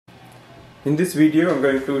In this video I'm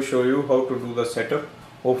going to show you how to do the setup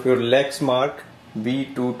of your Lexmark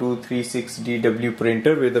B2236DW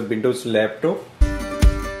printer with a Windows laptop.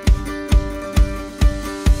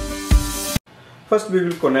 First we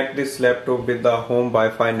will connect this laptop with the home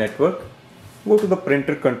Wi-Fi network. Go to the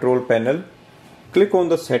printer control panel, click on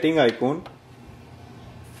the setting icon,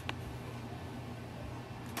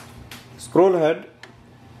 scroll ahead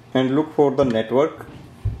and look for the network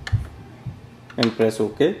and press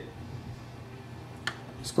OK.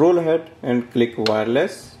 Scroll ahead and click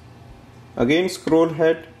wireless. Again scroll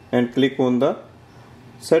ahead and click on the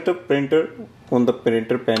setup printer on the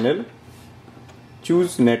printer panel.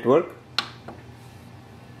 Choose network.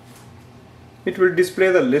 It will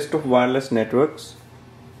display the list of wireless networks.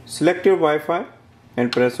 Select your Wi-Fi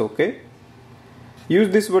and press OK. Use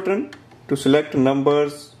this button to select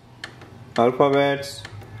numbers, alphabets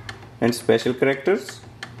and special characters.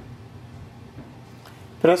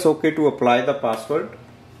 Press OK to apply the password.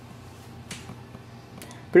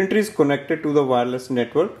 Printer is connected to the wireless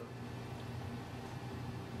network.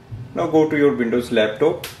 Now go to your Windows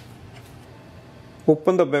laptop.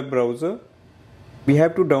 Open the web browser. We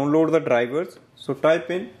have to download the drivers. So type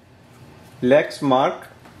in Lexmark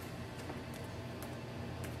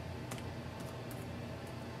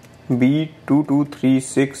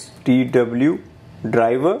B2236DW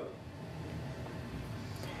driver.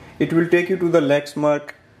 It will take you to the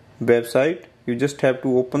Lexmark website. You just have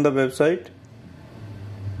to open the website.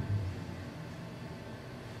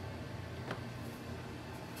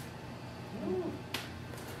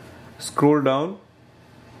 Scroll down.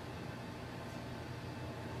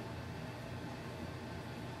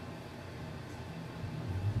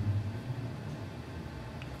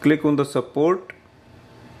 Click on the support,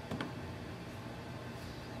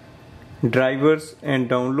 drivers and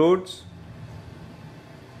downloads.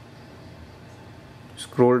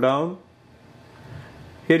 Scroll down.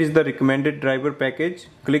 Here is the recommended driver package.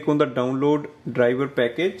 Click on the download driver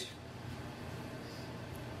package.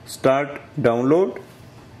 Start download.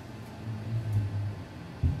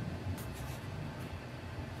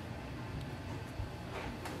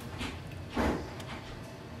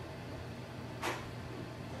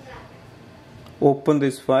 Open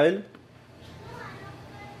this file.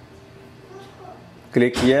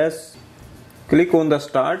 Click yes. Click on the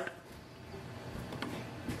start.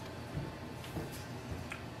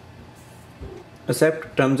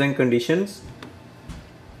 Accept terms and conditions.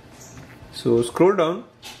 So scroll down.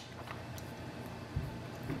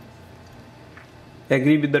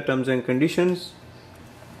 Agree with the terms and conditions.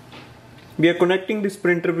 We are connecting this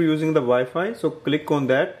printer using the Wi-Fi, so click on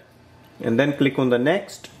that and then click on the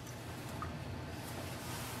next.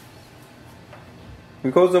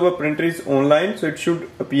 Because our printer is online, so it should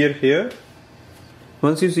appear here.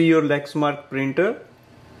 Once you see your Lexmark printer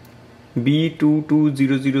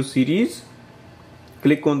B2200 series,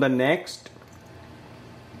 click on the next.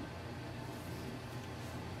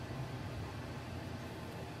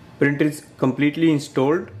 Printer is completely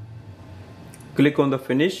installed. Click on the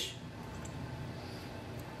finish.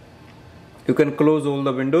 You can close all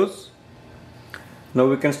the windows. Now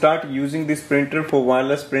we can start using this printer for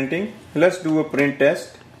wireless printing. Let's do a print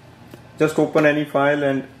test. Just open any file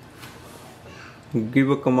and give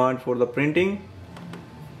a command for the printing.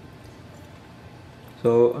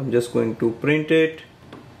 So I'm just going to print it.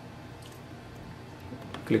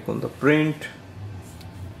 Click on the print.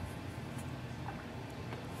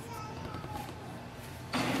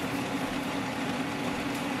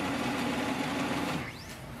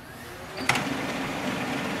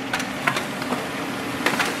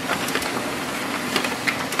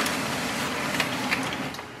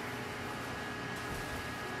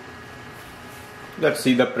 Let's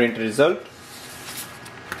see the print result.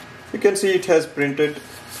 You can see it has printed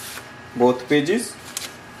both pages.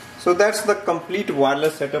 So that's the complete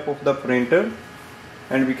wireless setup of the printer,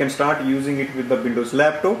 and we can start using it with the Windows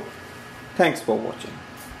laptop. Thanks for watching.